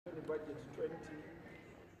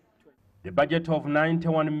The budget of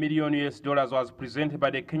 $91 million was presented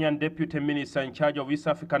by the Kenyan Deputy Minister in charge of East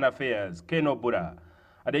African Affairs, Ken Obura,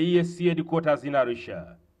 at the EAC headquarters in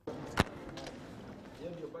Arusha.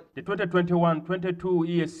 The 2021-22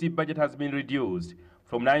 EAC budget has been reduced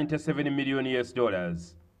from $97 million.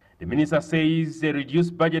 The minister says the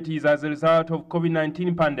reduced budget is as a result of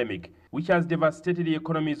COVID-19 pandemic, which has devastated the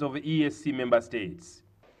economies of EAC member states.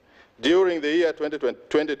 During the year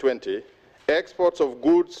 2020, exports of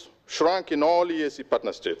goods shrunk in all EAC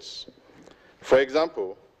partner states. For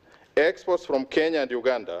example, exports from Kenya and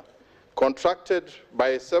Uganda contracted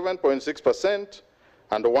by 7.6%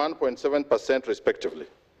 and 1.7% respectively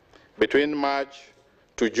between March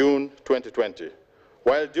to June 2020,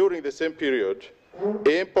 while during the same period,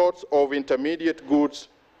 imports of intermediate goods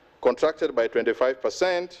contracted by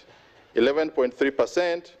 25%,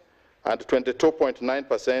 11.3%, and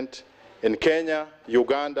 22.9% in Kenya,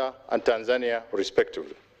 Uganda, and Tanzania,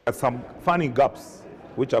 respectively. Some funding gaps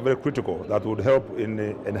which are very critical that would help in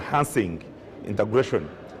enhancing integration.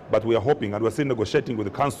 But we are hoping, and we're still negotiating with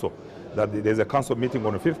the council, that there's a council meeting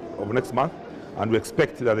on the 5th of next month, and we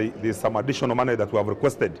expect that there's some additional money that we have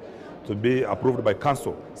requested to be approved by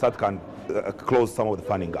council so that can close some of the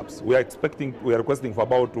funding gaps. We are requesting for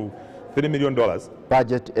about $3 million.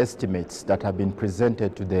 Budget estimates that have been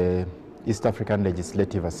presented to the East African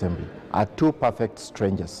Legislative Assembly are two perfect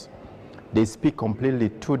strangers. They speak completely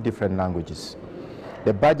two different languages.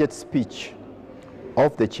 The budget speech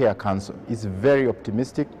of the Chair Council is very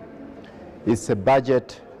optimistic. It's a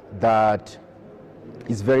budget that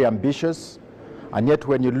is very ambitious, and yet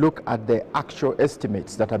when you look at the actual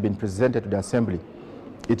estimates that have been presented to the Assembly,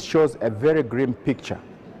 it shows a very grim picture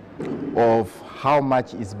of how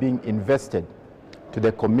much is being invested to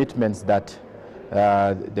the commitments that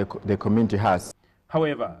the community has.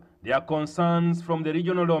 However, there are concerns from the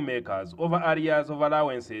regional lawmakers over arrears of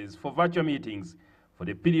allowances for virtual meetings for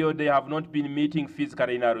the period they have not been meeting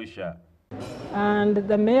physically in Arusha. And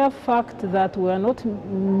the mere fact that we are not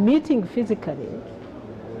meeting physically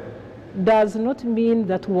does not mean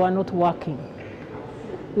that we are not working.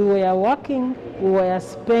 We were working, we were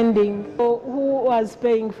spending. Who was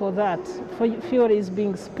paying for that? Fuel is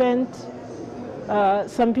being spent.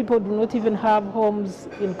 Some people do not even have homes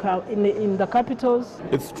in the capitals.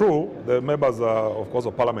 It's true, the members, of course,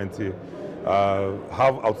 of Parliament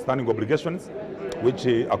have outstanding obligations which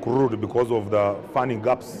accrued because of the funding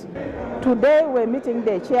gaps. Today we're meeting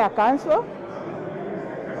the Chair Council,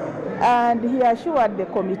 and he assured the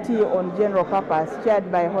Committee on General Purpose,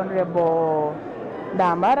 chaired by Honorable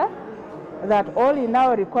Damara, that all he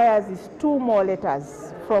now requires is 2 more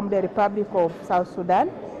letters from the Republic of South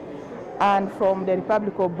Sudan and from the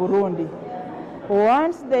Republic of Burundi.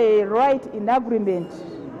 Once they write in agreement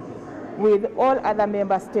with all other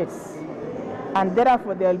member states, and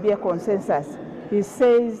therefore there will be a consensus, he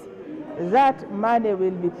says that money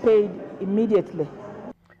will be paid immediately.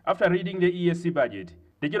 After reading the EAC budget,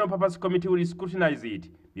 the General Purpose Committee will scrutinize it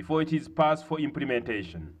before it is passed for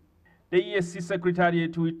implementation. The EAC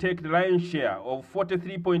Secretariat will take the lion's share of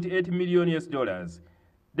 $43.8 million.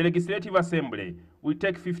 The Legislative Assembly will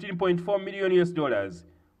take $15.4 million,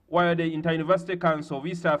 while the Inter-University Council of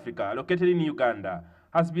East Africa, located in Uganda,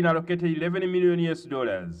 has been allocated $11 million.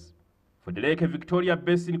 For the Lake Victoria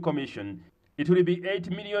Basin Commission, it will be $8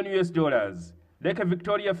 million. Lake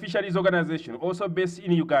Victoria Fisheries Organization, also based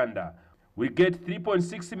in Uganda, will get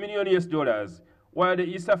 $3.6 million, while the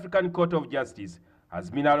East African Court of Justice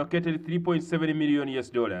has been allocated $3.7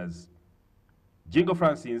 million. Jingo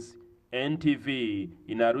Francis, NTV,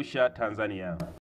 in Arusha, Tanzania.